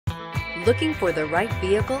Looking for the right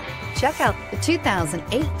vehicle? Check out the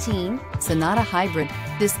 2018 Sonata Hybrid.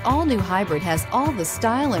 This all-new hybrid has all the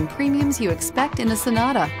style and premiums you expect in a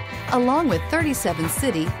Sonata, along with 37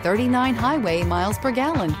 city, 39 highway miles per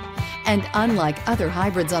gallon. And unlike other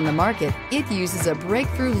hybrids on the market, it uses a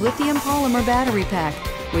breakthrough lithium polymer battery pack,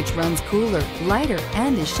 which runs cooler, lighter,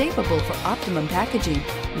 and is shapeable for optimum packaging.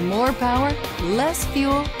 More power, less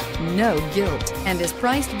fuel, no guilt, and is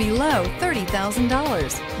priced below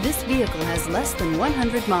 $30,000. This vehicle has less than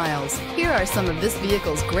 100 miles. Here are some of this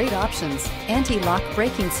vehicle's great options: anti-lock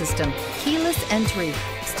braking system, keyless entry,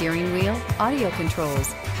 steering wheel audio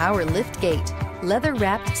controls, power lift gate,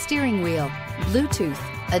 leather-wrapped steering wheel, Bluetooth,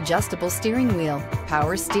 adjustable steering wheel,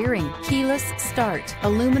 power steering, keyless start,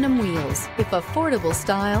 aluminum wheels. If affordable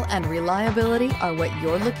style and reliability are what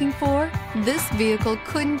you're looking for, this vehicle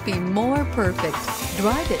couldn't be more perfect.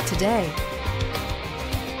 Drive it today.